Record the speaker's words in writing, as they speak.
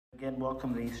Again,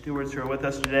 welcome the stewards who are with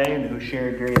us today and who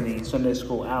shared during the Sunday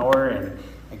school hour. And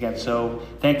again, so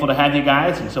thankful to have you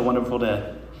guys and so wonderful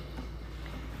to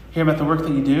hear about the work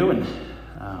that you do and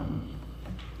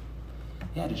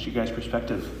just your guys'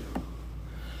 perspective.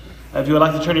 If you would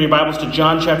like to turn in your Bibles to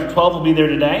John chapter 12, we'll be there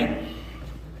today.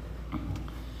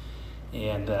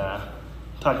 And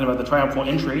talking about the triumphal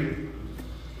entry.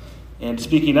 And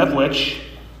speaking of which,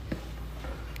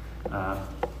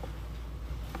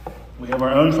 we have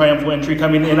our own triumphal entry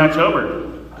coming in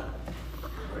October.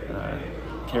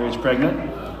 Carrie's pregnant.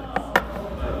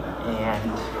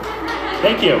 And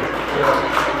thank you.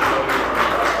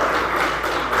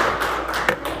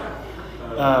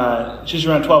 She's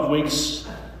around 12 weeks.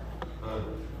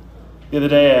 The other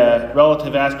day, a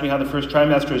relative asked me how the first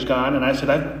trimester has gone, and I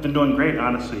said, I've been doing great,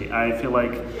 honestly. I feel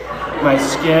like my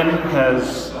skin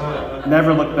has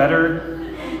never looked better.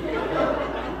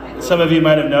 Some of you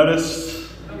might have noticed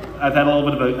I've had a little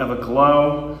bit of a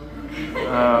glow.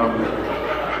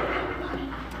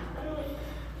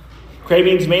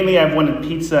 Cravings, mainly I've wanted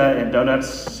pizza and donuts,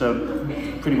 so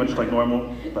pretty much like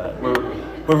normal. But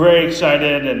we're very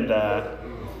excited and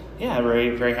very,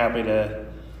 very happy to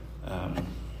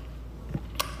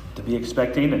be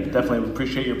expecting, and definitely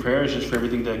appreciate your prayers just for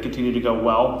everything to continue to go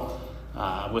well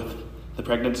with the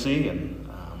pregnancy and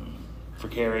for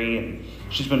Carrie, and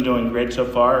she's been doing great so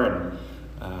far, and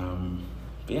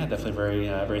definitely very,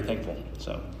 very thankful.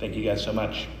 So thank you guys so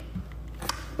much.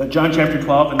 But John chapter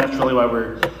 12, and that's really why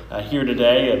we're here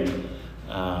today,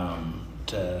 and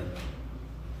to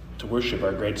worship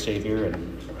our great Savior.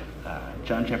 And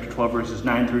John chapter 12, verses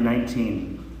 9 through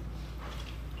 19.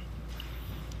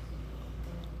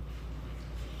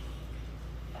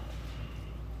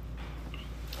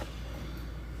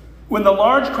 When the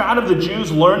large crowd of the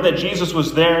Jews learned that Jesus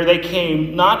was there, they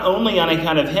came not only on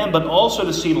account of him, but also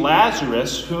to see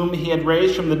Lazarus, whom he had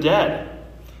raised from the dead.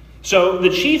 So the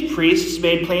chief priests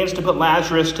made plans to put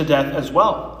Lazarus to death as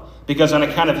well, because on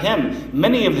account of him,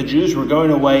 many of the Jews were going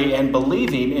away and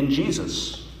believing in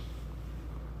Jesus.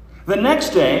 The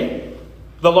next day,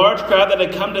 the large crowd that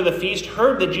had come to the feast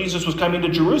heard that Jesus was coming to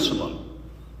Jerusalem.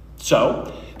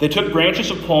 So they took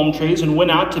branches of palm trees and went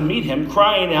out to meet him,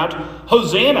 crying out,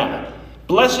 "Hosanna!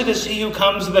 Blessed is he who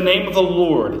comes in the name of the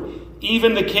Lord,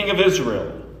 even the King of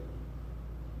Israel."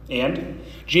 And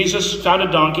Jesus found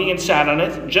a donkey and sat on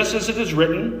it, just as it is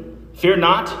written, "Fear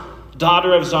not,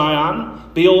 daughter of Zion.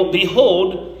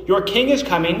 Behold, your king is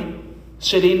coming,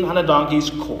 sitting on a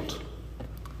donkey's colt."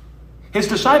 His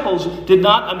disciples did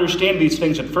not understand these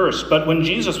things at first, but when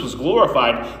Jesus was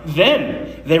glorified,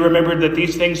 then they remembered that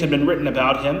these things had been written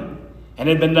about him and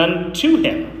had been done to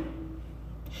him.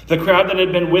 The crowd that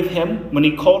had been with him when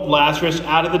he called Lazarus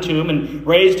out of the tomb and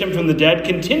raised him from the dead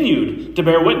continued to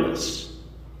bear witness.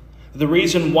 The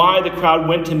reason why the crowd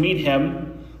went to meet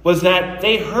him was that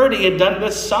they heard he had done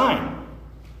this sign.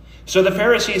 So the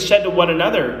Pharisees said to one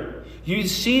another, "You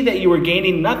see that you are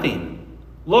gaining nothing.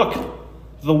 Look,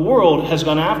 the world has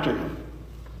gone after him."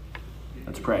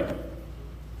 Let's pray.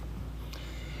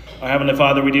 Our Heavenly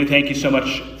Father, we do thank you so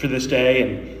much for this day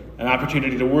and an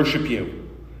opportunity to worship you.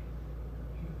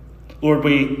 Lord,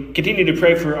 we continue to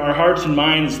pray for our hearts and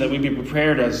minds that we be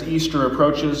prepared as Easter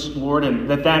approaches, Lord, and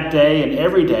that day and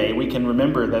every day we can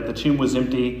remember that the tomb was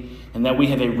empty and that we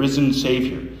have a risen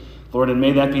Savior. Lord, and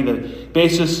may that be the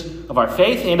basis of our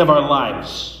faith and of our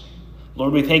lives.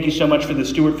 Lord, we thank you so much for the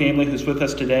Stewart family who's with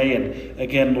us today. And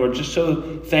again, Lord, just so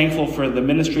thankful for the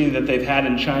ministry that they've had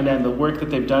in China and the work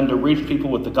that they've done to reach people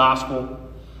with the gospel.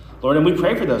 Lord, and we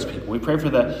pray for those people. We pray for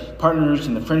the partners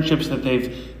and the friendships that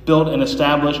they've built and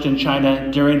established in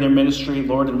China during their ministry,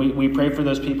 Lord. And we pray for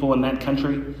those people in that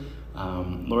country.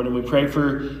 Lord, and we pray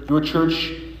for your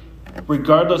church,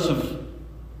 regardless of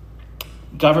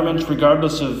governments,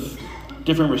 regardless of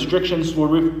different restrictions.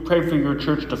 Lord, we pray for your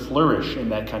church to flourish in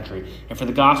that country and for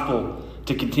the gospel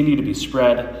to continue to be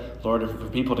spread, Lord, and for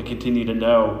people to continue to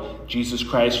know Jesus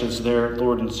Christ as their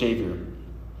Lord and Savior.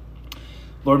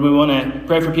 Lord, we want to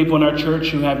pray for people in our church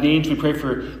who have needs. We pray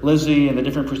for Lizzie and the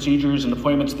different procedures and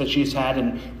appointments that she's had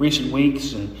in recent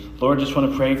weeks. And Lord, just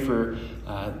want to pray for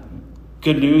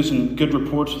good news and good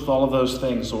reports with all of those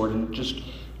things, Lord, and just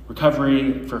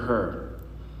recovery for her.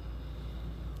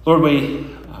 Lord,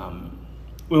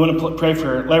 we want to pray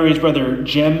for Larry's brother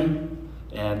Jim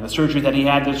and the surgery that he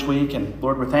had this week. And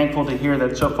Lord, we're thankful to hear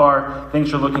that so far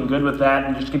things are looking good with that,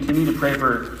 and just continue to pray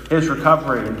for his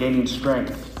recovery and gaining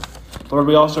strength. Lord,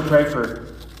 we also pray for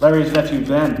Larry's nephew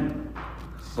Ben,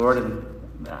 Lord, and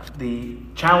the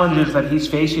challenges that he's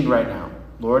facing right now,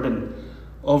 Lord. And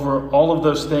over all of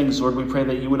those things, Lord, we pray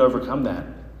that you would overcome that,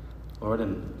 Lord,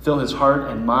 and fill his heart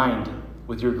and mind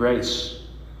with your grace.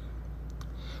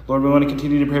 Lord, we want to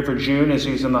continue to pray for June as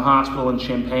he's in the hospital in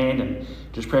Champaign, and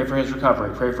just pray for his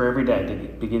recovery. Pray for every day to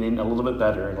be getting a little bit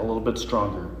better and a little bit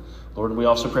stronger. Lord, we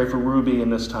also pray for Ruby in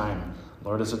this time.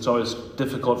 Lord, as it's always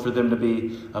difficult for them to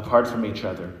be apart from each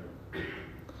other.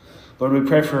 Lord, we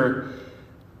pray for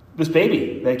this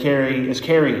baby that Carrie is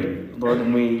carrying, Lord,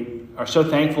 and we are so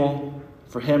thankful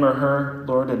for him or her,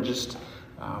 Lord, and just,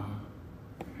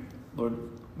 Lord,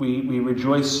 we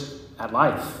rejoice at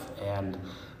life, and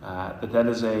that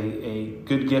is a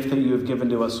good gift that you have given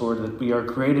to us, Lord, that we are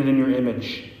created in your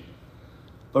image.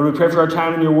 Lord, we pray for our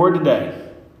time in your word today.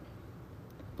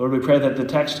 Lord, we pray that the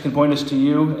text can point us to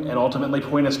you and ultimately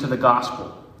point us to the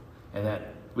gospel, and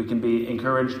that we can be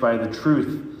encouraged by the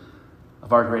truth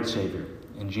of our great Savior.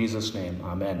 In Jesus' name,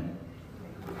 amen.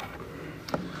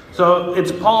 So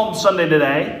it's Palm Sunday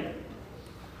today,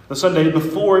 the Sunday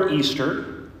before Easter.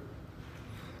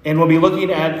 And we'll be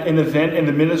looking at an event in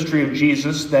the ministry of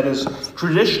Jesus that is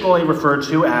traditionally referred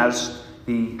to as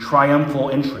the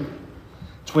Triumphal Entry.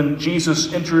 It's when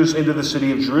Jesus enters into the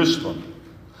city of Jerusalem.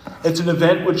 It's an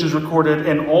event which is recorded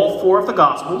in all four of the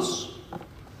Gospels.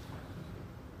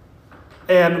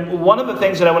 And one of the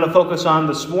things that I want to focus on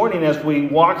this morning as we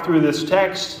walk through this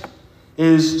text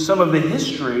is some of the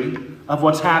history of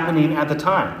what's happening at the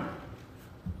time.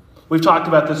 We've talked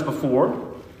about this before.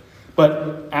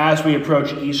 But as we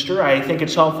approach Easter, I think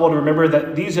it's helpful to remember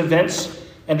that these events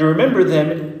and to remember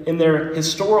them in their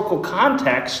historical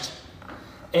context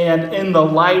and in the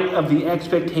light of the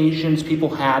expectations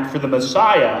people had for the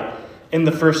Messiah in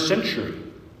the first century.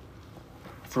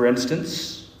 For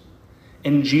instance,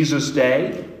 in Jesus'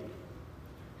 day,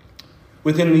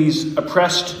 within these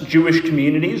oppressed Jewish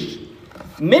communities,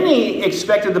 many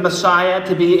expected the Messiah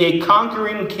to be a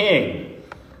conquering king,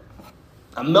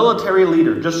 a military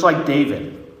leader, just like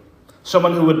David.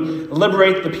 Someone who would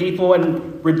liberate the people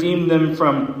and redeem them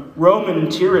from Roman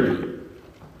tyranny.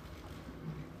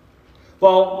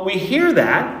 Well, we hear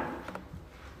that.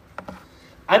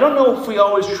 I don't know if we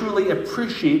always truly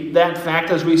appreciate that fact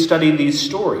as we study these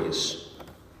stories,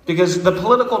 because the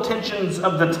political tensions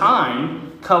of the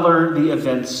time color the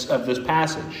events of this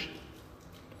passage.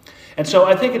 And so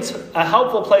I think it's a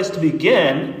helpful place to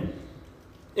begin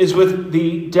is with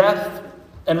the death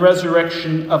and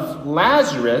resurrection of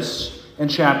Lazarus in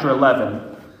chapter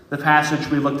 11, the passage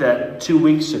we looked at 2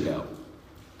 weeks ago.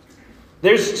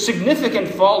 There's significant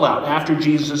fallout after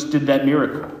Jesus did that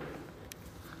miracle.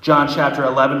 John chapter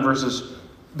 11,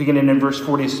 beginning in verse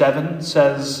 47,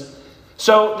 says,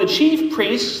 "So the chief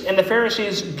priests and the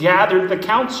Pharisees gathered the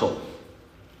council."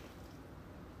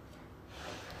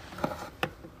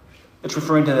 It's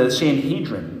referring to the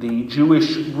Sanhedrin, the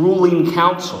Jewish ruling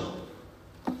council.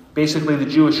 Basically the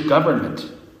Jewish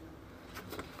government.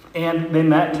 And they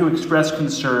met to express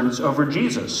concerns over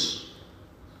Jesus.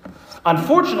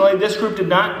 Unfortunately, this group did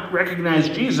not recognize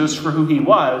Jesus for who he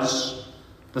was,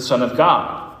 the Son of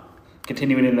God.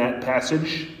 Continuing in that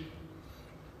passage.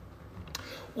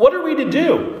 "What are we to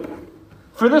do?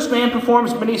 For this man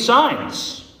performs many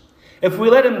signs. If we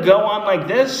let him go on like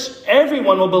this,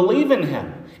 everyone will believe in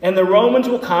him, and the Romans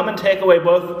will come and take away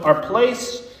both our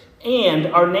place and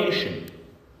our nation."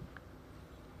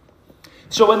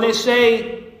 So when they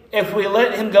say, if we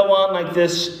let him go on like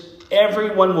this,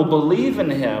 everyone will believe in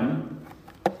him,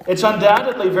 it's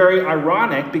undoubtedly very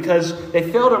ironic because they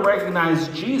fail to recognize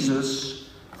Jesus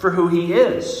for who he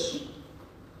is.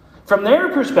 From their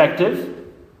perspective,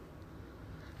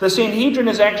 the Sanhedrin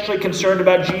is actually concerned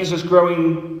about Jesus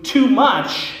growing too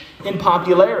much in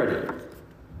popularity.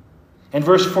 In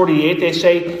verse 48, they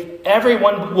say,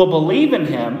 everyone will believe in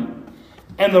him,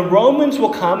 and the Romans will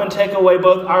come and take away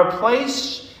both our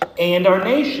place and our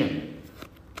nation.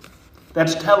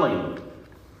 That's telling.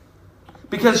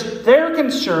 Because their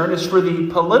concern is for the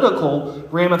political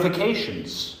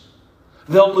ramifications.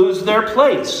 They'll lose their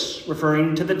place,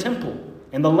 referring to the temple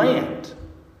and the land,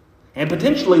 and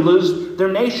potentially lose their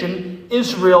nation,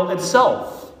 Israel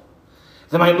itself.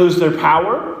 They might lose their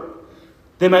power.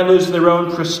 They might lose their own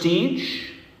prestige.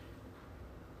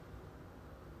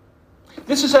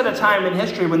 This is at a time in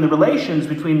history when the relations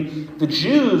between the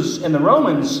Jews and the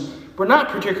Romans were not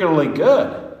particularly good.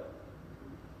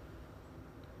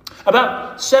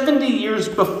 About 70 years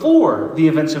before the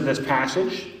events of this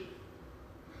passage,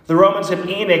 the Romans had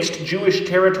annexed Jewish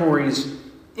territories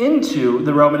into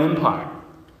the Roman Empire.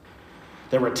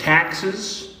 There were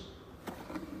taxes.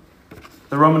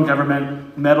 The Roman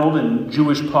government meddled in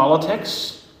Jewish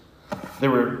politics.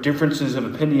 There were differences of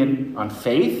opinion on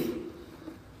faith.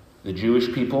 The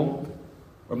Jewish people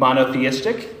were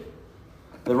monotheistic.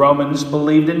 The Romans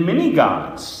believed in many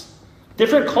gods,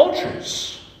 different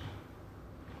cultures.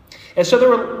 And so there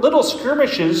were little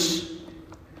skirmishes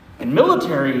and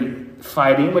military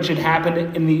fighting which had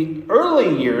happened in the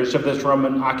early years of this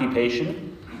Roman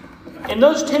occupation. And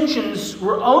those tensions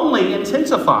were only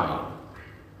intensifying.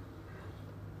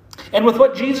 And with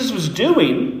what Jesus was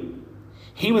doing,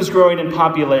 he was growing in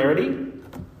popularity.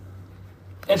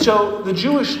 And so the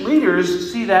Jewish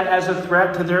leaders see that as a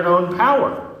threat to their own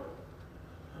power.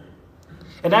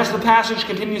 And as the passage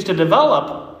continues to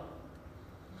develop,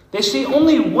 they see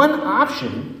only one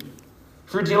option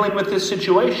for dealing with this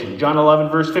situation. John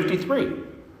 11, verse 53.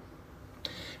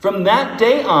 From that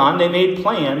day on, they made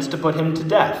plans to put him to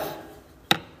death.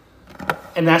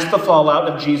 And that's the fallout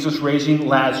of Jesus raising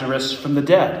Lazarus from the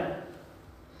dead.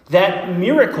 That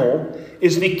miracle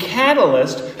is the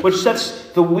catalyst which sets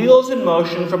the wheels in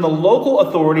motion from the local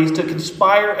authorities to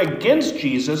conspire against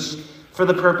Jesus for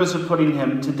the purpose of putting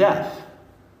him to death.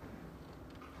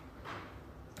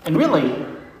 And really,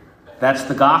 that's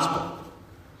the gospel.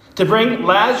 To bring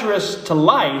Lazarus to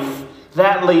life,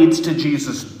 that leads to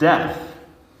Jesus' death.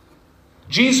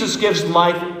 Jesus gives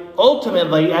life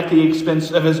ultimately at the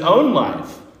expense of his own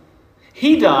life.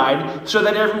 He died so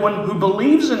that everyone who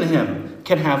believes in him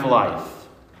can have life.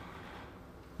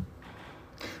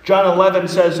 John 11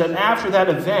 says that after that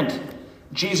event,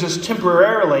 Jesus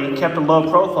temporarily kept a low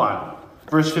profile.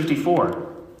 Verse 54.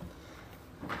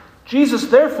 Jesus,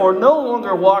 therefore, no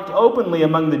longer walked openly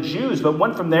among the Jews, but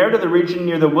went from there to the region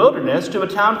near the wilderness, to a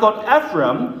town called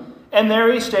Ephraim, and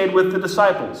there he stayed with the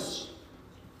disciples.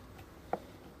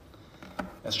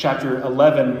 As chapter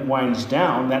 11 winds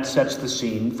down, that sets the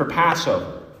scene for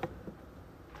Passover.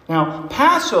 Now,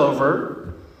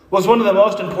 Passover was one of the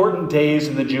most important days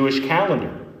in the Jewish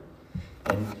calendar.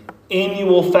 An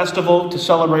annual festival to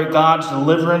celebrate God's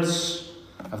deliverance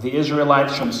of the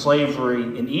Israelites from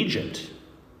slavery in Egypt.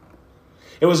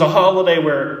 It was a holiday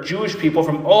where Jewish people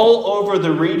from all over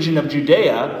the region of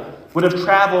Judea would have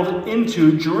traveled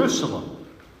into Jerusalem.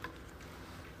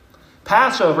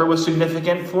 Passover was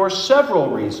significant for several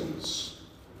reasons.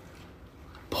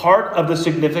 Part of the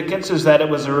significance is that it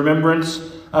was a remembrance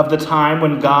of the time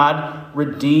when God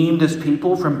redeemed his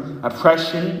people from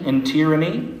oppression and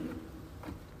tyranny.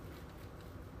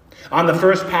 On the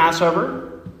first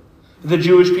Passover, the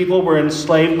Jewish people were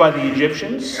enslaved by the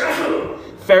Egyptians.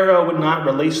 Pharaoh would not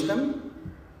release them.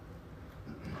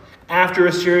 After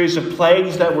a series of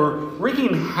plagues that were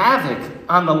wreaking havoc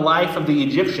on the life of the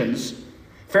Egyptians,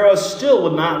 Pharaoh still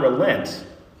would not relent.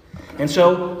 And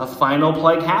so a final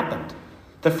plague happened.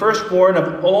 The firstborn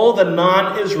of all the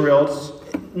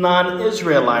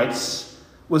non-Israelites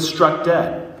was struck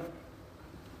dead.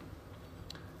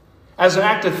 As an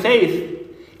act of faith,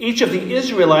 each of the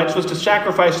Israelites was to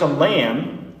sacrifice a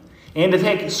lamb and to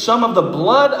take some of the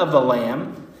blood of the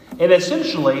lamb and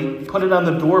essentially put it on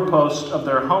the doorpost of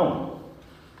their home.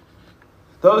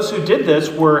 Those who did this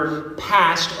were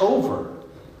passed over,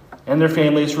 and their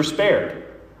families were spared.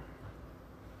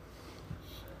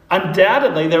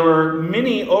 Undoubtedly, there were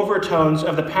many overtones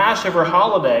of the Passover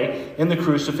holiday in the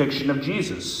crucifixion of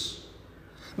Jesus.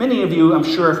 Many of you, I'm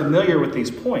sure, are familiar with these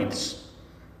points.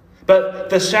 But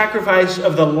the sacrifice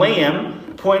of the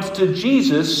lamb points to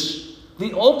Jesus,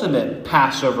 the ultimate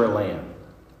Passover lamb.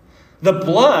 The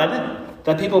blood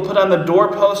that people put on the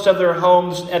doorpost of their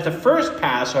homes at the first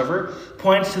Passover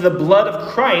points to the blood of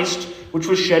Christ, which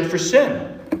was shed for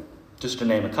sin, just to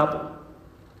name a couple.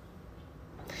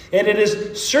 And it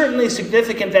is certainly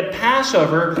significant that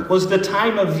Passover was the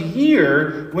time of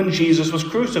year when Jesus was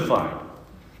crucified.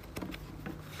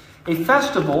 A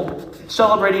festival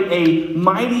celebrating a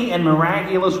mighty and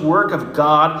miraculous work of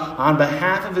God on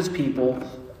behalf of his people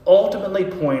ultimately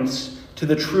points to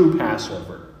the true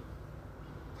Passover.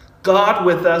 God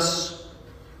with us,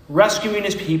 rescuing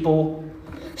his people,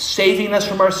 saving us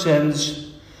from our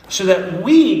sins, so that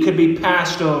we could be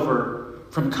passed over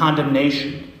from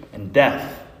condemnation and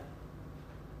death.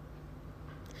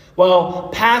 While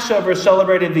Passover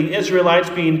celebrated the Israelites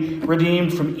being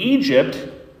redeemed from Egypt,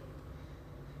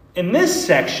 in this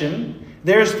section,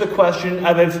 there's the question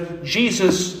of if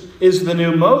Jesus is the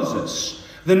new Moses,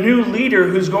 the new leader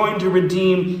who's going to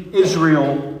redeem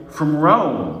Israel from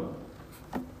Rome.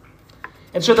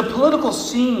 And so the political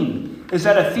scene is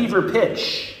at a fever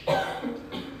pitch.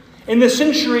 In the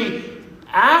century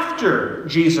after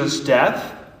Jesus'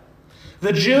 death,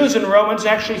 the Jews and Romans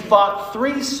actually fought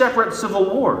 3 separate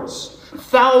civil wars.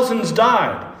 Thousands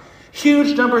died.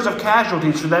 Huge numbers of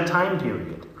casualties for that time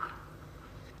period.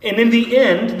 And in the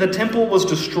end, the temple was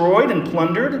destroyed and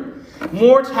plundered.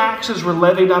 More taxes were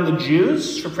levied on the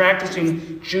Jews for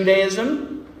practicing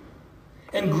Judaism.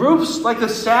 And groups like the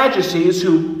Sadducees,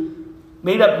 who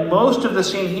made up most of the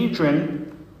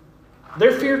Sanhedrin,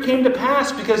 their fear came to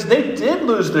pass because they did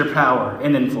lose their power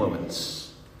and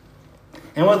influence.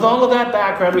 And with all of that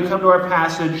background, we come to our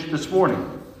passage this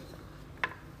morning.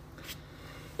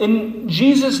 In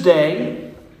Jesus'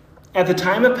 day, at the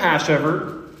time of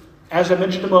Passover, as I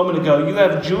mentioned a moment ago, you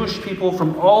have Jewish people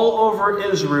from all over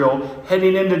Israel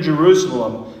heading into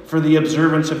Jerusalem for the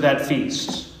observance of that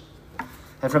feast.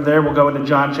 And from there, we'll go into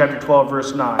John chapter 12,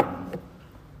 verse 9.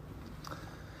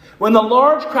 When the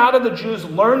large crowd of the Jews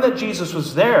learned that Jesus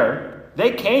was there,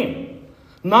 they came,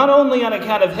 not only on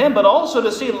account of him, but also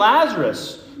to see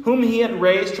Lazarus, whom he had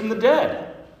raised from the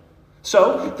dead.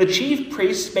 So the chief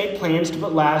priests made plans to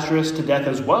put Lazarus to death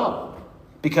as well,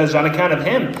 because on account of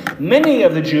him, many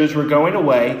of the Jews were going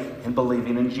away and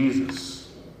believing in Jesus.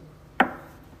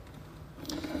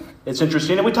 It's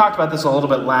interesting, and we talked about this a little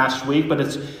bit last week, but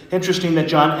it's interesting that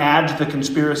John adds the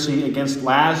conspiracy against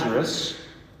Lazarus.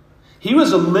 He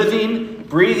was a living,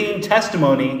 breathing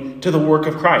testimony to the work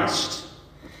of Christ,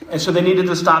 and so they needed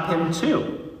to stop him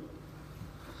too.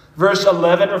 Verse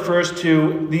 11 refers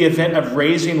to the event of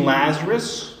raising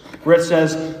Lazarus, where it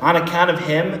says, on account of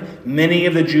him, many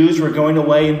of the Jews were going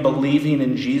away and believing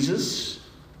in Jesus.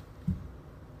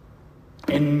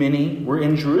 And many were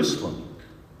in Jerusalem.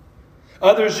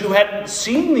 Others who hadn't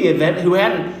seen the event, who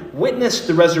hadn't witnessed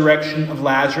the resurrection of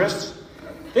Lazarus,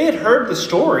 they had heard the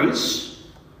stories.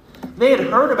 They had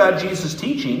heard about Jesus'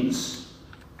 teachings.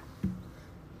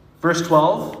 Verse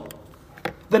 12,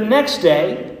 the next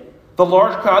day, the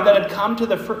large crowd that had come to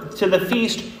the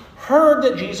feast heard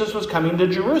that Jesus was coming to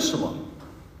Jerusalem.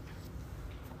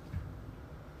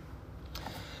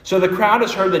 So the crowd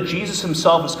has heard that Jesus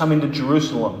himself is coming to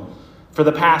Jerusalem for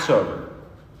the Passover.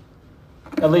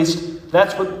 At least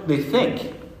that's what they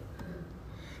think.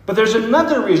 But there's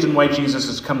another reason why Jesus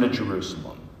has come to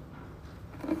Jerusalem.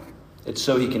 It's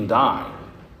so he can die.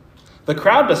 The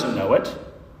crowd doesn't know it.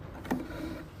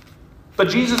 But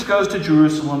Jesus goes to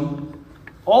Jerusalem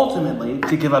ultimately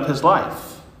to give up his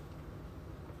life.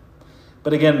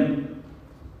 But again,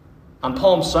 on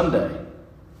Palm Sunday,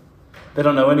 they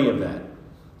don't know any of that.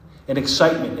 And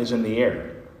excitement is in the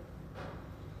air.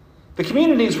 The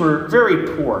communities were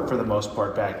very poor for the most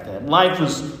part back then. Life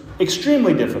was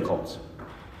extremely difficult.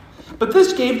 But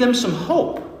this gave them some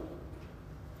hope.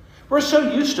 We're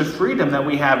so used to freedom that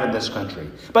we have in this country.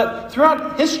 But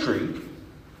throughout history,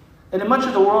 and in much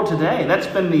of the world today, that's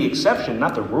been the exception,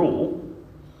 not the rule.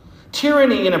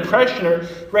 Tyranny and oppression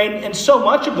reign in so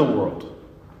much of the world.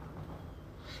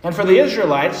 And for the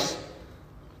Israelites,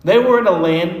 they were in a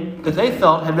land that they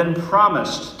felt had been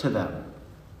promised to them.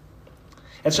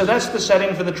 And so that's the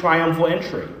setting for the triumphal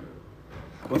entry.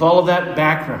 With all of that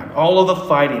background, all of the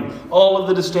fighting, all of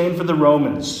the disdain for the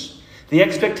Romans, the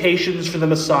expectations for the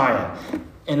Messiah.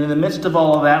 And in the midst of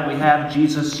all of that, we have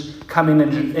Jesus coming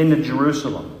into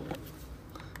Jerusalem.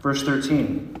 Verse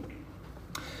 13.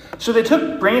 So they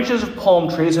took branches of palm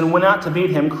trees and went out to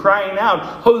meet him, crying out,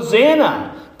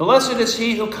 Hosanna! Blessed is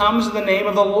he who comes in the name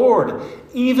of the Lord,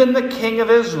 even the King of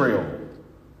Israel.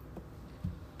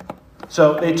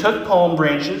 So they took palm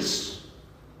branches.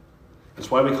 That's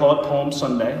why we call it Palm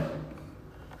Sunday.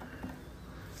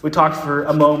 We talked for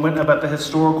a moment about the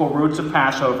historical roots of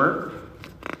Passover.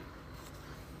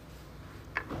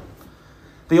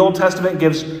 The Old Testament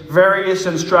gives various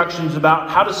instructions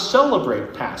about how to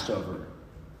celebrate Passover.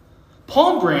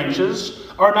 Palm branches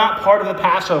are not part of the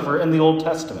Passover in the Old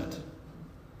Testament.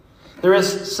 There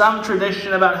is some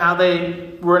tradition about how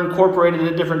they were incorporated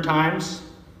at different times.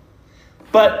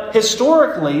 But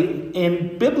historically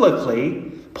and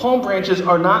biblically, palm branches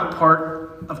are not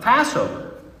part of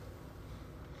Passover.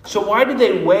 So why did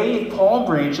they wave palm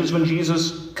branches when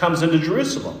Jesus comes into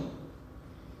Jerusalem?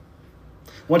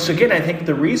 Once again, I think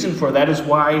the reason for that is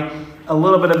why a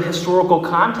little bit of historical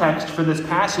context for this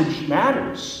passage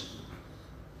matters.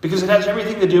 Because it has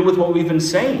everything to do with what we've been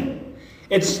saying.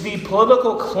 It's the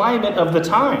political climate of the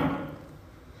time.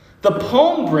 The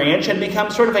palm branch had become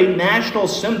sort of a national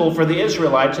symbol for the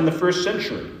Israelites in the first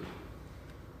century.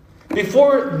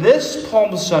 Before this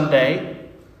Palm Sunday,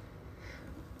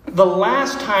 the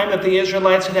last time that the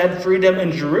Israelites had freedom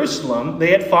in Jerusalem,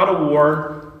 they had fought a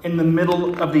war in the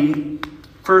middle of the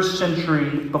first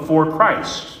century before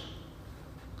Christ.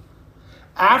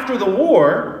 After the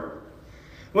war,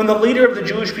 when the leader of the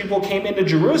Jewish people came into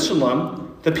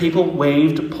Jerusalem, the people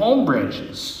waved palm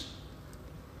branches.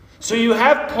 So you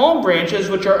have palm branches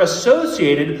which are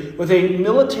associated with a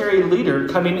military leader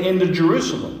coming into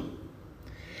Jerusalem.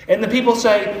 And the people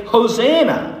say,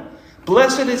 Hosanna!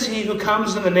 Blessed is he who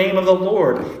comes in the name of the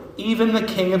Lord, even the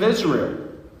King of Israel.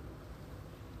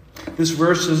 This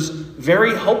verse is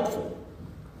very hopeful,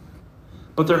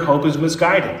 but their hope is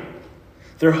misguided.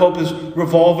 Their hope is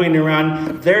revolving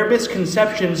around their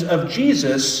misconceptions of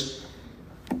Jesus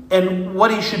and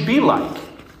what he should be like.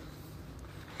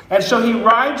 And so he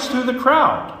rides through the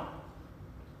crowd.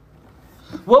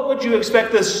 What would you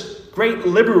expect this great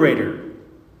liberator,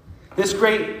 this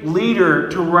great leader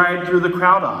to ride through the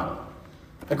crowd on?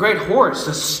 A great horse,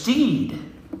 a steed.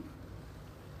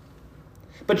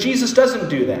 But Jesus doesn't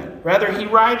do that. Rather, he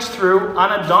rides through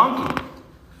on a donkey.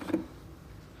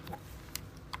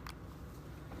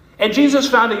 And Jesus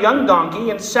found a young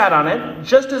donkey and sat on it,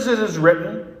 just as it is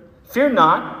written, "Fear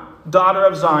not, daughter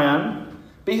of Zion.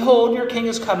 Behold, your king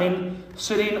is coming,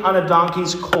 sitting on a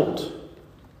donkey's colt."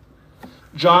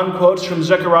 John quotes from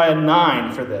Zechariah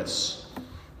 9 for this.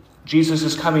 Jesus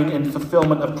is coming in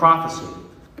fulfillment of prophecy.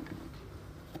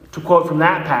 To quote from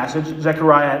that passage,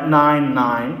 Zechariah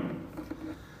 9:9,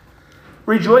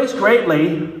 "Rejoice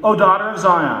greatly, O daughter of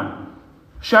Zion.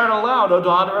 Shout aloud, O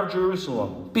daughter of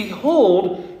Jerusalem.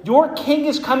 Behold, your king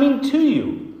is coming to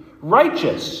you.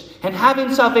 Righteous and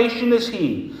having salvation is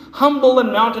he, humble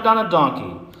and mounted on a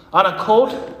donkey, on a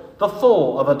colt, the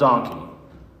foal of a donkey."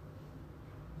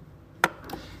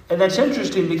 And that's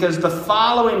interesting because the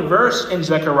following verse in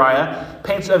Zechariah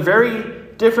paints a very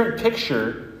different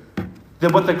picture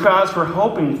than what the crowds were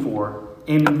hoping for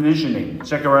in envisioning.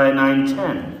 Zechariah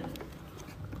 9:10.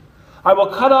 "I will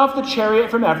cut off the chariot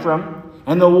from Ephraim,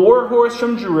 and the war horse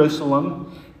from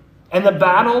Jerusalem, and the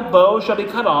battle bow shall be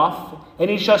cut off, and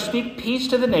he shall speak peace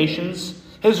to the nations.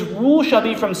 His rule shall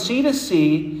be from sea to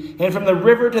sea, and from the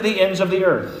river to the ends of the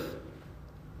earth."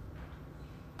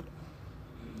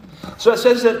 So it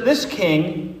says that this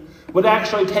king would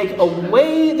actually take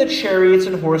away the chariots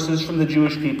and horses from the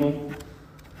Jewish people,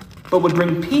 but would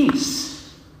bring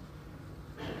peace.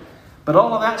 But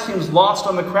all of that seems lost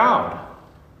on the crowd.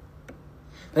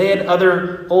 They had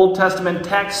other Old Testament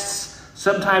texts,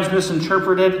 sometimes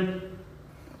misinterpreted,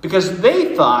 because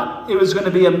they thought it was going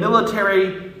to be a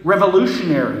military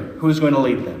revolutionary who was going to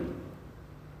lead them.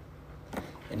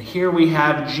 And here we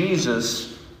have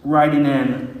Jesus riding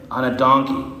in on a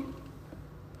donkey.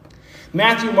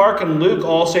 Matthew, Mark, and Luke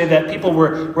all say that people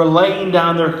were laying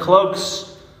down their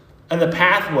cloaks in the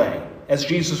pathway as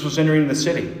Jesus was entering the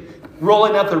city,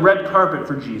 rolling out the red carpet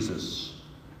for Jesus.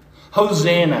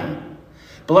 Hosanna!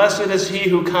 Blessed is he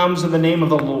who comes in the name of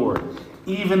the Lord,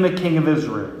 even the King of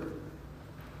Israel.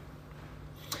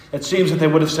 It seems that they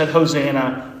would have said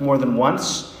Hosanna more than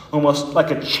once, almost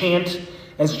like a chant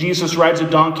as Jesus rides a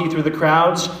donkey through the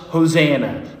crowds.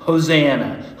 Hosanna,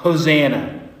 Hosanna,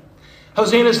 Hosanna.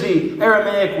 Hosanna is the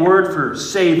Aramaic word for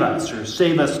save us or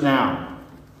save us now.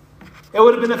 It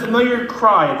would have been a familiar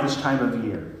cry at this time of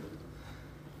year.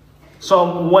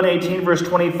 Psalm 118 verse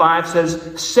 25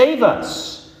 says, "Save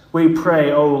us, we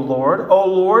pray, O Lord. O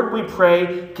Lord, we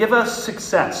pray, give us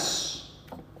success."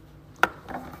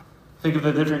 Think of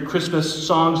the different Christmas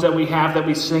songs that we have that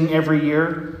we sing every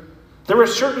year. There were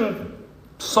certain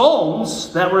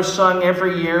psalms that were sung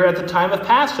every year at the time of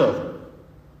Passover.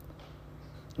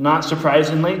 Not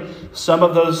surprisingly, some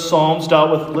of those psalms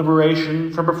dealt with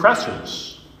liberation from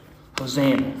oppressors.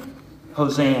 Hosanna,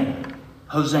 Hosanna,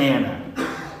 Hosanna.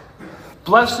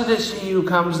 Blessed is he who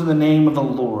comes in the name of the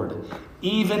Lord,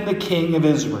 even the King of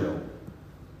Israel.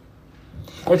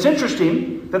 It's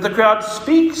interesting that the crowd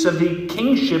speaks of the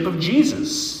kingship of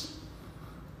Jesus.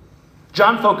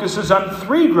 John focuses on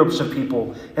three groups of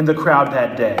people in the crowd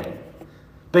that day.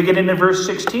 Beginning in verse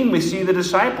 16, we see the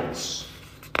disciples.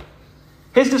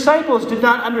 His disciples did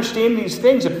not understand these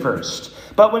things at first,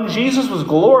 but when Jesus was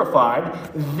glorified,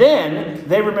 then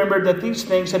they remembered that these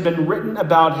things had been written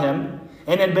about him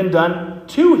and had been done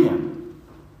to him.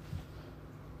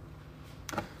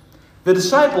 The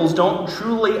disciples don't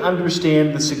truly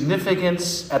understand the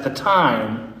significance at the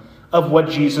time of what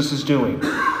Jesus is doing.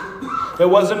 It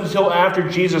wasn't until after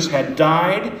Jesus had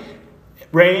died,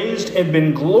 raised, and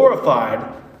been glorified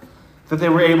that they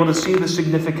were able to see the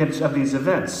significance of these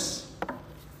events.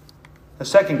 The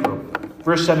second group,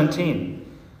 verse 17.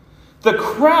 The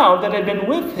crowd that had been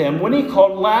with him when he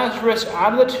called Lazarus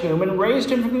out of the tomb and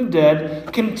raised him from the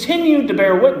dead continued to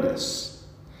bear witness.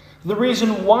 The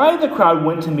reason why the crowd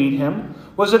went to meet him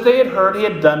was that they had heard he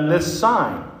had done this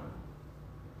sign.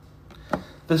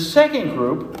 The second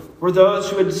group were those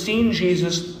who had seen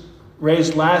Jesus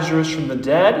raise Lazarus from the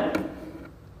dead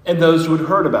and those who had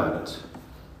heard about it.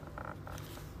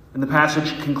 And the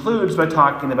passage concludes by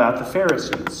talking about the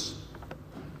Pharisees.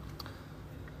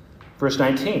 Verse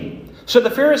 19. So the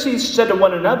Pharisees said to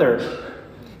one another,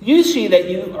 "You see that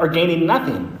you are gaining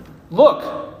nothing. Look,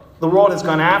 the world has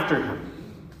gone after him."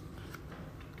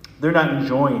 They're not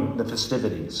enjoying the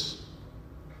festivities.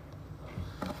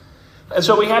 And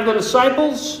so we have the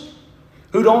disciples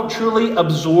who don't truly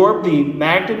absorb the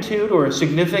magnitude or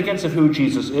significance of who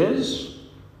Jesus is,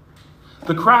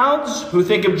 the crowds who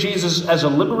think of Jesus as a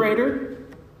liberator,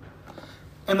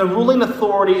 and the ruling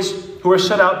authorities who are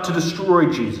set out to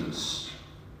destroy Jesus.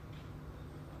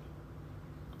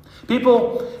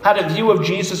 People had a view of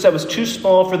Jesus that was too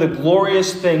small for the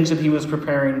glorious things that he was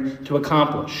preparing to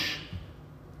accomplish.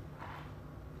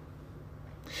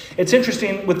 It's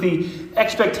interesting with the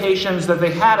expectations that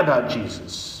they had about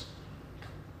Jesus.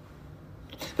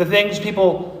 The things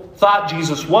people thought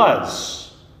Jesus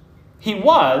was. He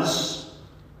was,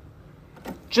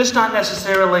 just not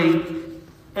necessarily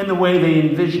in the way they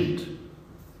envisioned.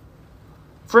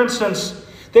 For instance,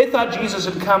 they thought Jesus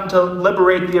had come to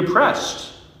liberate the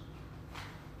oppressed.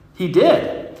 He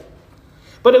did.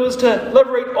 But it was to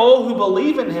liberate all who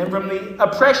believe in him from the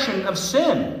oppression of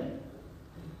sin.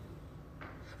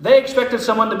 They expected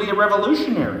someone to be a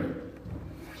revolutionary.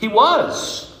 He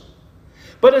was.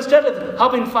 But instead of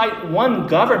helping fight one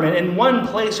government in one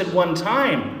place at one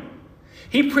time,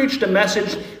 he preached a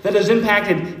message that has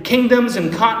impacted kingdoms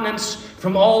and continents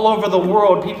from all over the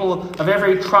world, people of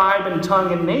every tribe and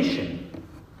tongue and nation.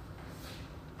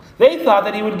 They thought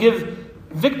that he would give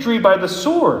victory by the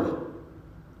sword.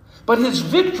 But his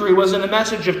victory was in a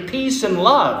message of peace and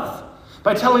love,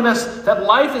 by telling us that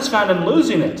life is found in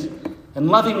losing it and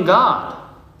loving God.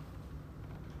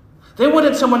 They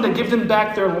wanted someone to give them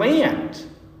back their land.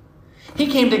 He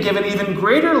came to give an even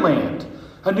greater land,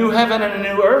 a new heaven and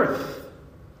a new earth.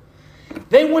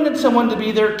 They wanted someone to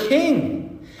be their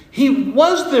king. He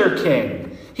was their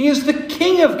king. He is the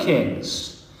King of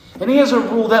Kings. And he has a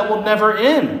rule that will never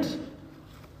end.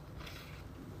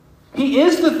 He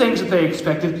is the things that they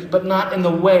expected, but not in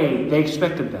the way they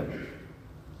expected them.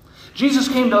 Jesus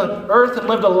came to earth and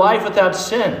lived a life without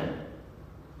sin.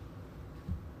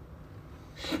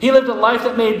 He lived a life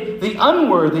that made the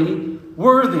unworthy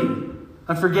worthy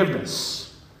of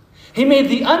forgiveness. He made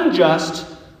the unjust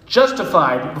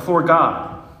justified before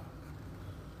God.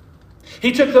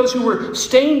 He took those who were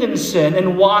stained in sin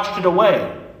and washed it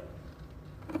away.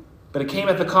 But it came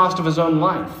at the cost of his own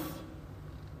life.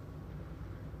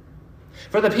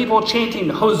 For the people chanting,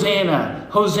 Hosanna,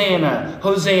 Hosanna,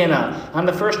 Hosanna, on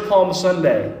the first Palm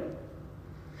Sunday,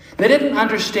 they didn't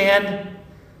understand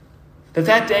that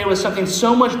that day was something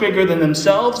so much bigger than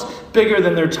themselves, bigger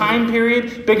than their time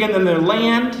period, bigger than their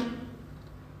land,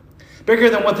 bigger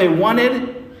than what they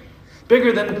wanted,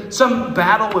 bigger than some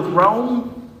battle with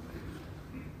Rome.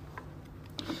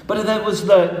 But that was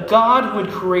the God who had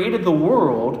created the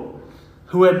world,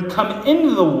 who had come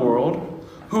into the world,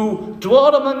 who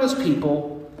dwelt among his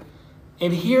people,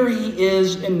 and here he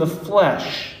is in the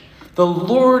flesh, the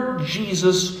Lord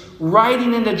Jesus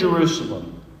riding into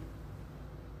Jerusalem.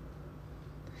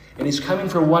 And he's coming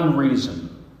for one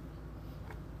reason: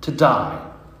 to die,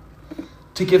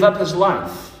 to give up his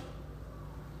life.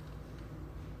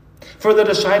 For the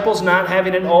disciples not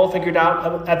having it all figured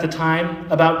out at the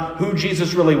time about who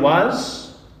Jesus really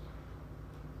was.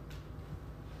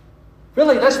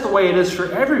 Really, that's the way it is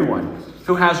for everyone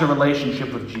who has a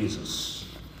relationship with Jesus,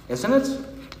 isn't it?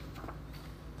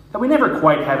 And we never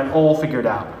quite have it all figured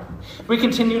out. We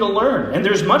continue to learn, and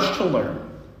there's much to learn.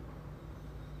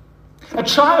 A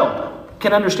child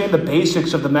can understand the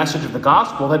basics of the message of the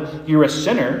gospel, that you're a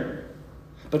sinner,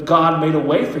 but God made a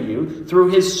way for you through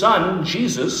his Son,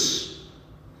 Jesus,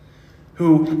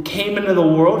 who came into the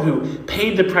world, who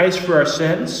paid the price for our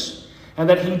sins, and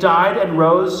that he died and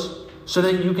rose so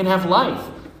that you can have life.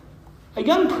 A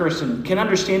young person can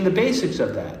understand the basics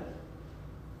of that.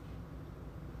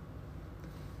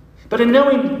 But in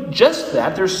knowing just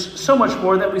that, there's so much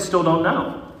more that we still don't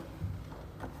know.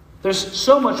 There's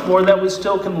so much more that we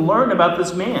still can learn about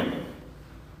this man.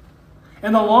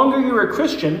 And the longer you're a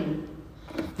Christian,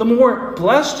 the more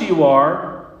blessed you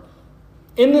are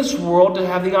in this world to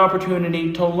have the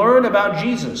opportunity to learn about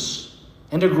Jesus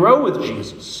and to grow with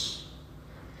Jesus.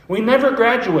 We never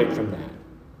graduate from that.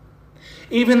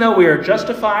 Even though we are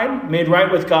justified, made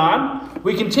right with God,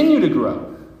 we continue to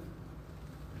grow.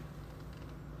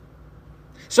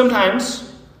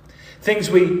 Sometimes, things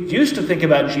we used to think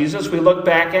about Jesus, we look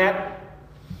back at.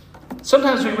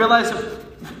 Sometimes we realize that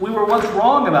we were once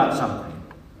wrong about something.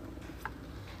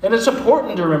 And it's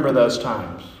important to remember those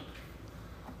times.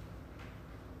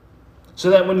 So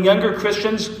that when younger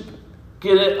Christians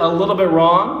get it a little bit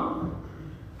wrong,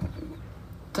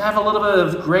 to have a little bit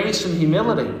of grace and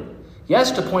humility.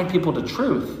 Yes, to point people to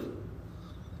truth,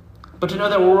 but to know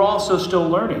that we're also still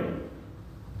learning.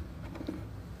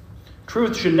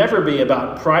 Truth should never be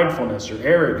about pridefulness or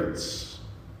arrogance.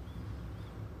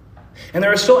 And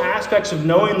there are still aspects of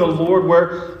knowing the Lord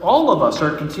where all of us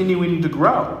are continuing to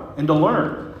grow and to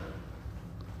learn.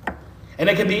 And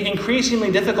it can be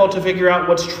increasingly difficult to figure out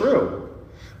what's true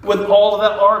with all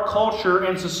that our culture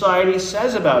and society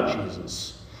says about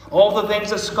Jesus, all the things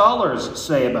that scholars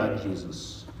say about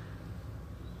Jesus.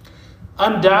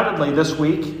 Undoubtedly, this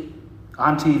week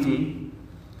on TV,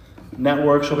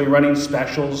 networks will be running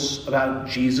specials about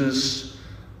Jesus.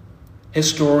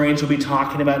 Historians will be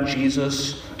talking about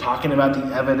Jesus, talking about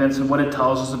the evidence and what it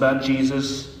tells us about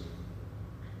Jesus.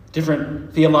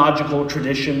 Different theological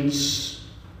traditions,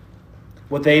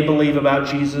 what they believe about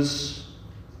Jesus.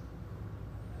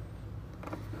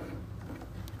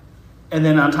 And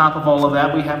then on top of all of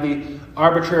that, we have the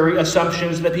arbitrary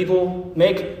assumptions that people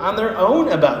make on their own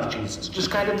about Jesus. Just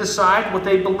kind of decide what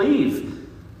they believe.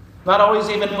 Not always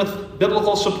even with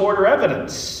biblical support or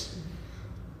evidence.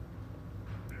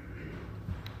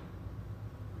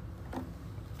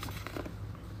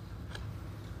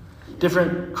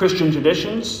 Different Christian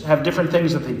traditions have different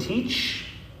things that they teach.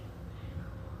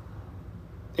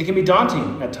 It can be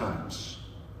daunting at times.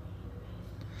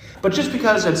 But just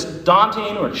because it's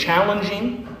daunting or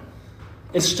challenging,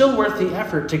 it's still worth the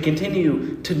effort to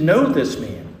continue to know this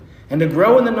man and to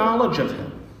grow in the knowledge of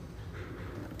him.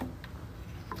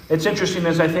 It's interesting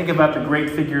as I think about the great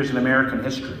figures in American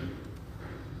history.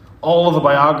 All of the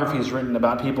biographies written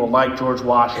about people like George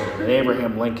Washington and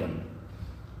Abraham Lincoln.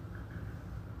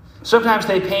 Sometimes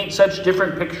they paint such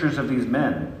different pictures of these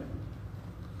men.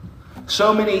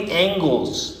 So many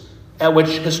angles at which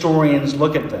historians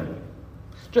look at them.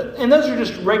 And those are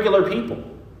just regular people.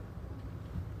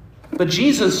 But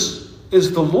Jesus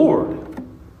is the Lord.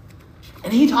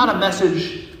 And he taught a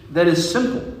message that is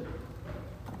simple.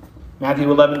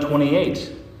 Matthew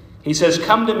 11:28. He says,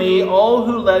 "Come to me, all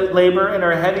who labor and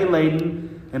are heavy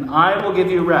laden, and I will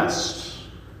give you rest."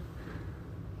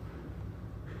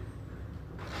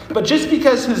 But just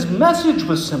because his message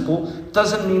was simple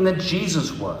doesn't mean that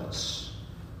Jesus was.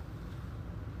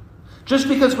 Just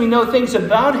because we know things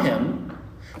about him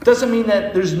doesn't mean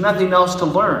that there's nothing else to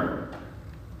learn.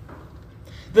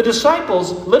 The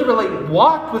disciples literally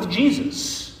walked with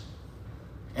Jesus,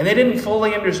 and they didn't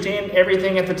fully understand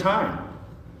everything at the time.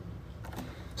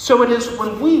 So it is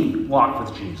when we walk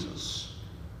with Jesus.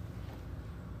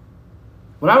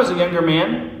 When I was a younger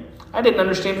man, I didn't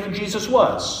understand who Jesus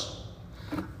was.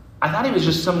 I thought he was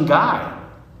just some guy.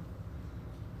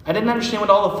 I didn't understand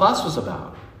what all the fuss was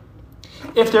about.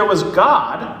 If there was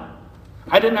God,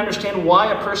 I didn't understand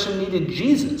why a person needed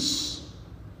Jesus.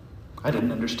 I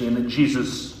didn't understand that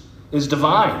Jesus is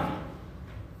divine.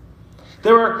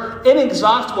 There are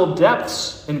inexhaustible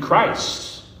depths in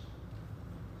Christ.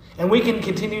 And we can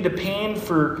continue to pan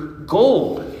for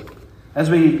gold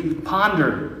as we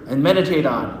ponder and meditate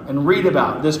on and read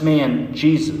about this man,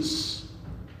 Jesus.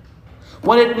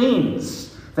 What it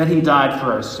means that he died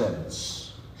for our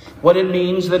sins. What it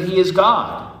means that he is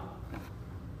God.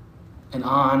 And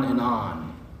on and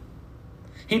on.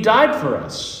 He died for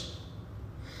us.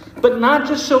 But not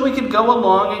just so we could go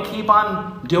along and keep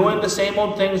on doing the same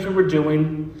old things we were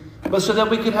doing, but so that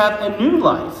we could have a new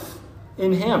life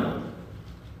in him.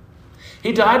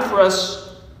 He died for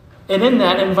us, and in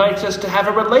that invites us to have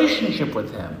a relationship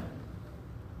with him.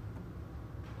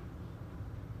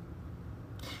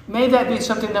 May that be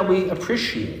something that we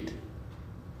appreciate.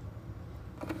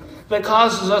 That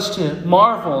causes us to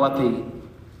marvel at the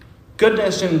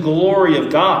goodness and glory of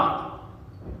God.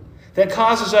 That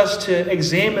causes us to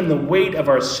examine the weight of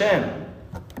our sin.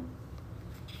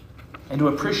 And to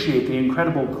appreciate the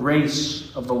incredible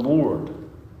grace of the Lord.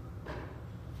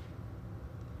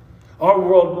 Our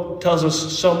world tells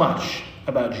us so much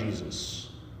about Jesus.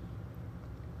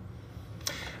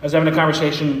 I was having a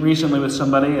conversation recently with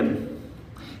somebody, and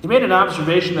he made an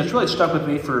observation that's really stuck with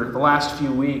me for the last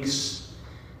few weeks.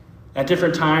 At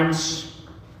different times,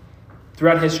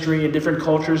 throughout history, in different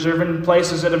cultures, there have been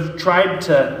places that have tried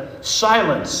to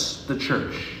silence the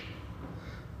church,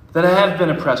 that have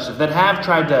been oppressive, that have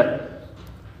tried to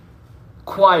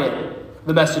quiet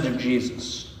the message of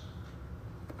Jesus.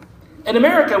 In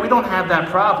America, we don't have that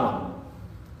problem.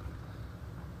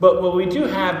 But what we do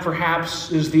have,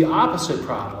 perhaps, is the opposite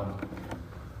problem,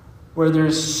 where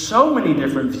there's so many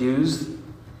different views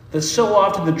that so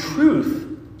often the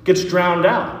truth gets drowned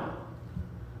out.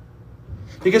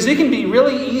 Because it can be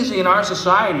really easy in our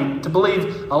society to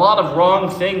believe a lot of wrong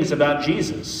things about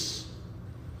Jesus.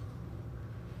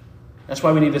 That's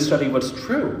why we need to study what's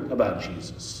true about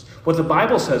Jesus, what the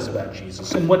Bible says about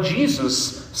Jesus, and what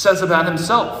Jesus says about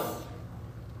himself.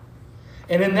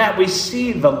 And in that we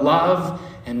see the love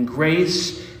and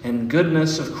grace and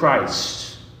goodness of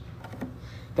Christ.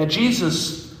 That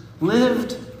Jesus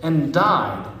lived and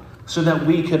died so that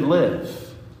we could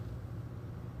live.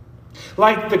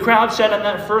 Like the crowd said on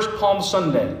that first Palm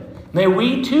Sunday, may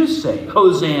we too say,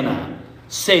 Hosanna,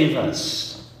 save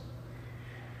us.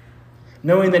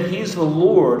 Knowing that he's the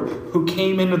Lord who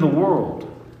came into the world.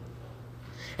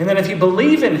 And that if you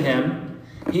believe in him,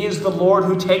 he is the Lord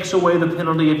who takes away the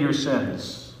penalty of your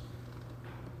sins.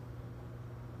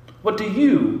 What do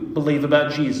you believe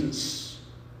about Jesus?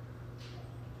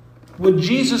 Would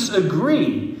Jesus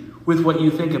agree with what you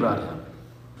think about him?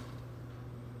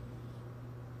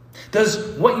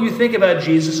 Does what you think about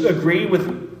Jesus agree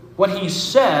with what he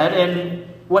said and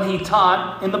what he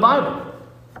taught in the Bible?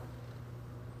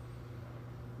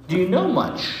 Do you know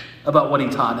much about what he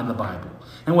taught in the Bible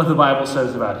and what the Bible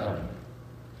says about him?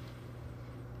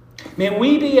 May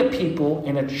we be a people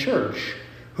in a church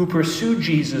who pursue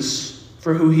Jesus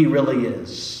for who he really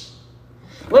is.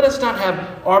 Let us not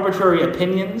have arbitrary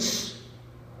opinions,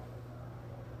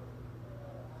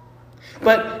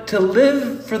 but to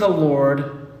live for the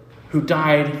Lord who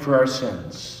died for our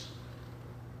sins.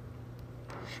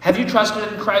 Have you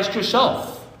trusted in Christ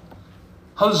yourself?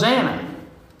 Hosanna,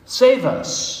 save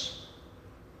us.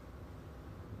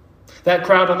 That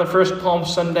crowd on the first Palm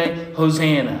Sunday,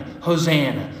 Hosanna,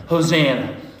 Hosanna,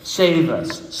 Hosanna, save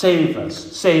us, save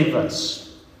us, save us.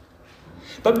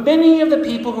 But many of the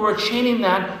people who were chanting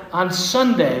that on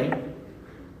Sunday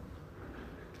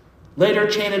later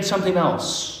chanted something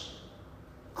else.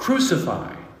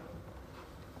 Crucify.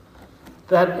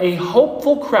 That a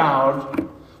hopeful crowd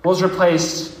was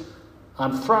replaced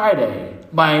on Friday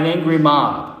by an angry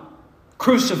mob.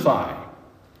 Crucify.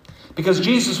 Because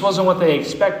Jesus wasn't what they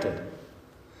expected.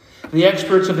 The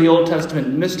experts of the Old Testament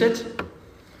missed it.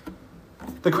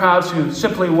 The crowds who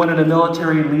simply wanted a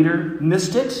military leader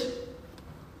missed it.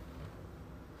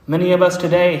 Many of us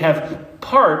today have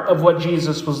part of what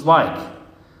Jesus was like.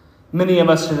 Many of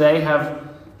us today have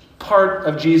part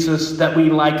of Jesus that we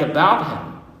like about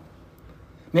him.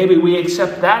 Maybe we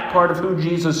accept that part of who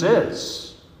Jesus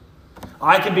is.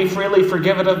 I can be freely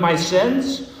forgiven of my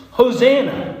sins.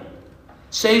 Hosanna,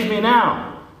 save me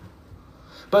now.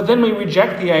 But then we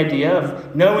reject the idea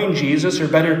of knowing Jesus, or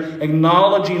better,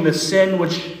 acknowledging the sin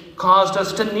which caused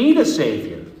us to need a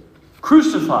Savior.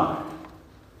 Crucify.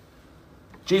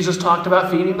 Jesus talked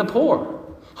about feeding the poor.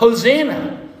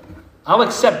 Hosanna. I'll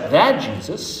accept that,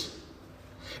 Jesus.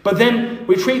 But then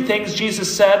we treat things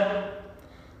Jesus said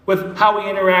with how we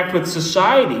interact with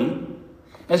society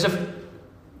as if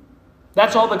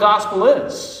that's all the gospel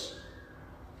is.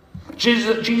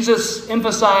 Jesus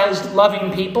emphasized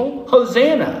loving people.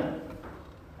 Hosanna.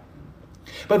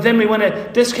 But then we want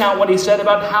to discount what he said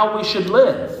about how we should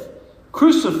live.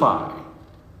 Crucify.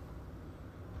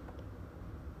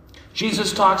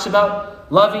 Jesus talks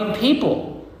about loving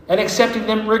people and accepting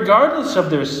them regardless of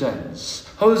their sins.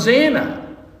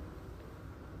 Hosanna.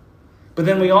 But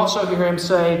then we also hear him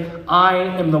say, I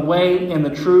am the way and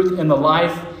the truth and the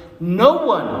life. No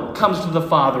one comes to the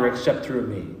Father except through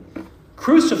me.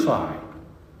 Crucify.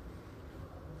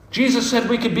 Jesus said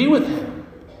we could be with him.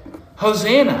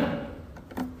 Hosanna.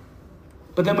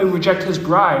 But then we reject his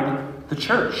bride, the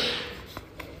church.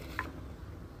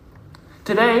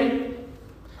 Today,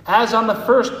 as on the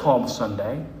first Palm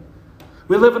Sunday,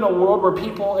 we live in a world where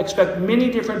people expect many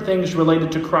different things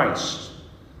related to Christ.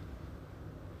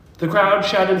 The crowd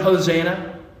shouted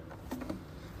Hosanna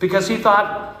because they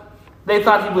thought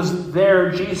he was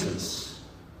their Jesus.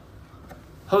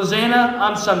 Hosanna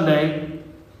on Sunday,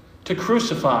 to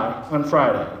crucify on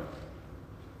Friday.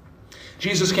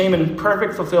 Jesus came in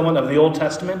perfect fulfillment of the Old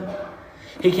Testament.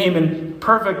 He came in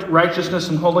perfect righteousness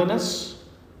and holiness.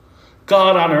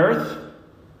 God on earth.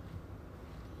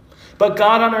 But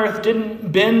God on earth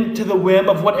didn't bend to the whim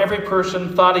of what every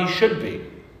person thought he should be.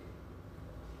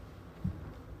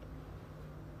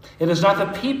 It is not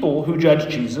the people who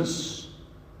judge Jesus.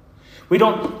 We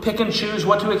don't pick and choose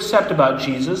what to accept about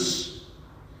Jesus.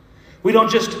 We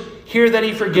don't just hear that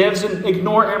he forgives and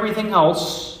ignore everything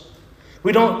else.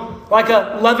 We don't like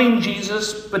a loving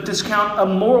Jesus, but discount a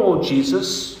moral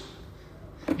Jesus.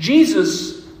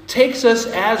 Jesus takes us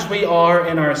as we are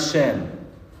in our sin.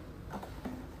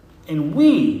 And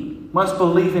we must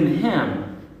believe in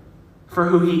him for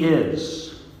who he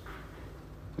is.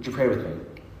 Would you pray with me?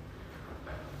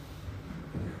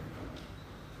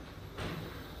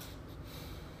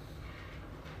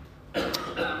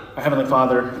 Our Heavenly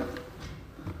Father,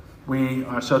 we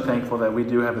are so thankful that we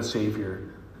do have a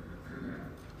Savior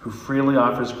who freely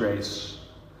offers grace,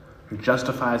 who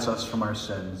justifies us from our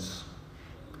sins.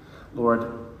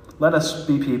 Lord, let us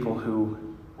be people who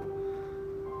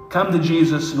come to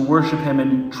Jesus and worship him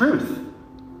in truth.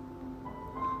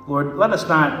 Lord, let us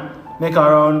not make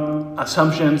our own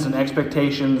assumptions and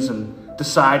expectations and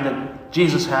decide that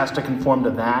Jesus has to conform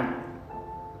to that.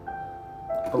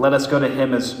 But let us go to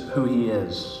him as who he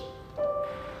is.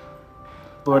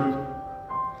 Lord,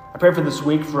 I pray for this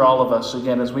week for all of us,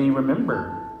 again, as we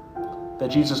remember that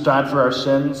Jesus died for our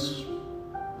sins.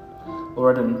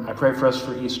 Lord, and I pray for us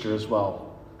for Easter as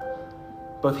well.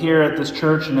 Both here at this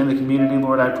church and in the community,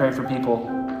 Lord, I pray for people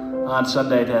on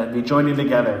Sunday to be joining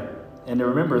together and to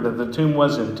remember that the tomb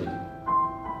was empty.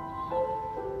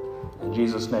 In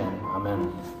Jesus' name,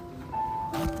 amen.